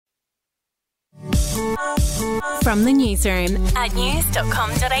From the newsroom at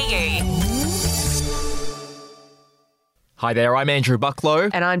news.com.au. Hi there, I'm Andrew Bucklow.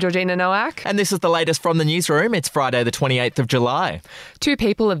 And I'm Georgina Nowak. And this is the latest from the newsroom. It's Friday the 28th of July. 2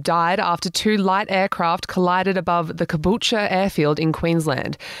 people have died after 2 light aircraft collided above the Caboolture airfield in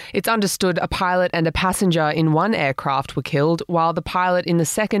Queensland. It's understood a pilot and a passenger in one aircraft were killed, while the pilot in the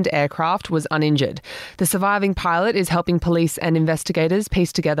second aircraft was uninjured. The surviving pilot is helping police and investigators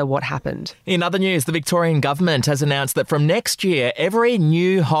piece together what happened. In other news, the Victorian government has announced that from next year, every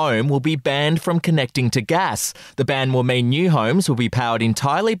new home will be banned from connecting to gas. The ban will mean new homes will be powered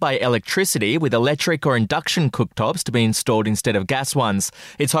entirely by electricity, with electric or induction cooktops to be installed instead of gas ones.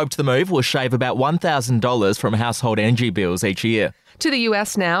 It's hoped the move will shave about $1,000 from household energy bills each year. To the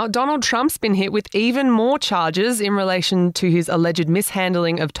US now, Donald Trump's been hit with even more charges in relation to his alleged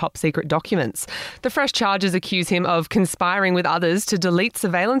mishandling of top-secret documents. The fresh charges accuse him of conspiring with others to delete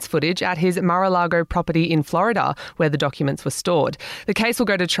surveillance footage at his Mar-a-Lago property in Florida, where the documents were stored. The case will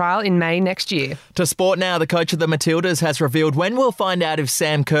go to trial in May next year. To sport now, the coach of the Matildas has revealed when we'll find out if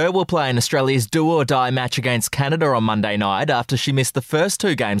Sam Kerr will play in Australia's do-or-die match against Canada on Monday night after she missed the first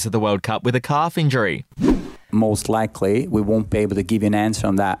 2 games of the World Cup with a calf injury. Most likely, we won't be able to give you an answer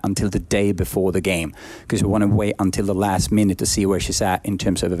on that until the day before the game, because we want to wait until the last minute to see where she's at in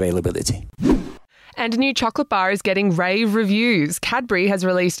terms of availability. And a new chocolate bar is getting rave reviews. Cadbury has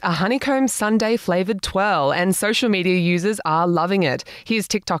released a honeycomb sundae flavoured twirl, and social media users are loving it. Here's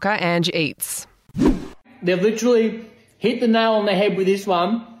TikToker Ange Eats. They've literally hit the nail on the head with this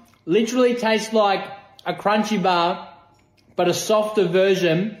one. Literally tastes like a crunchy bar, but a softer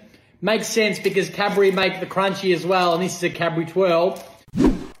version. Makes sense because Cadbury make the crunchy as well, and this is a Cadbury twirl.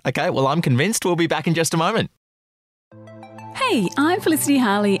 Okay, well, I'm convinced. We'll be back in just a moment. Hey, I'm Felicity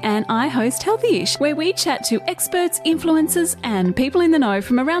Harley and I host Healthyish, where we chat to experts, influencers and people in the know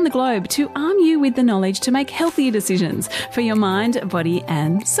from around the globe to arm you with the knowledge to make healthier decisions for your mind, body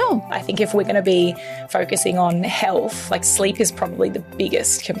and soul. I think if we're going to be focusing on health, like sleep is probably the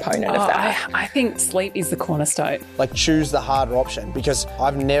biggest component of that. I think sleep is the cornerstone. Like choose the harder option, because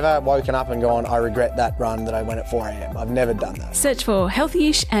I've never woken up and gone, I regret that run that I went at 4 a.m. I've never done that. Search for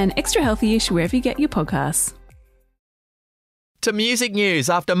Healthyish and Extra Healthyish wherever you get your podcasts. To music news,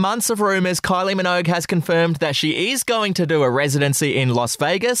 after months of rumours, Kylie Minogue has confirmed that she is going to do a residency in Las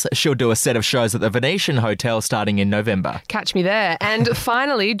Vegas. She'll do a set of shows at the Venetian Hotel starting in November. Catch me there. And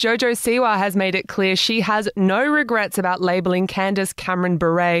finally, Jojo Siwa has made it clear she has no regrets about labelling Candace Cameron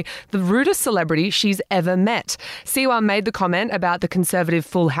Bure the rudest celebrity she's ever met. Siwa made the comment about the conservative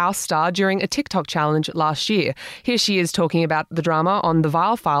Full House star during a TikTok challenge last year. Here she is talking about the drama on the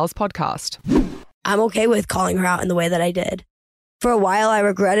Vile Files podcast. I'm okay with calling her out in the way that I did. For a while, I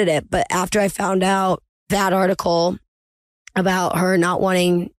regretted it, but after I found out that article about her not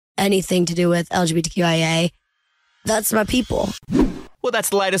wanting anything to do with LGBTQIA, that's my people. Well,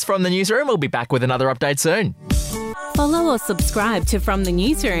 that's the latest from the newsroom. We'll be back with another update soon. Follow or subscribe to From the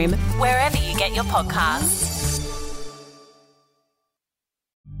Newsroom wherever you get your podcasts.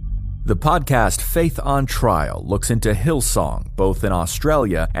 The podcast Faith on Trial looks into Hillsong, both in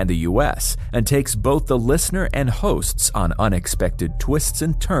Australia and the US, and takes both the listener and hosts on unexpected twists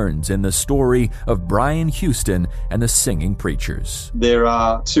and turns in the story of Brian Houston and the Singing Preachers. There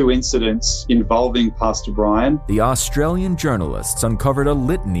are 2 incidents involving Pastor Brian. The Australian journalists uncovered a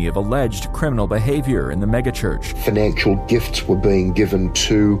litany of alleged criminal behavior in the megachurch. Financial gifts were being given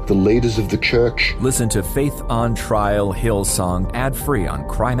to the leaders of the church. Listen to Faith on Trial Hillsong ad-free on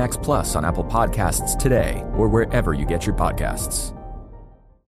Crimex Plus on Apple Podcasts today or wherever you get your podcasts.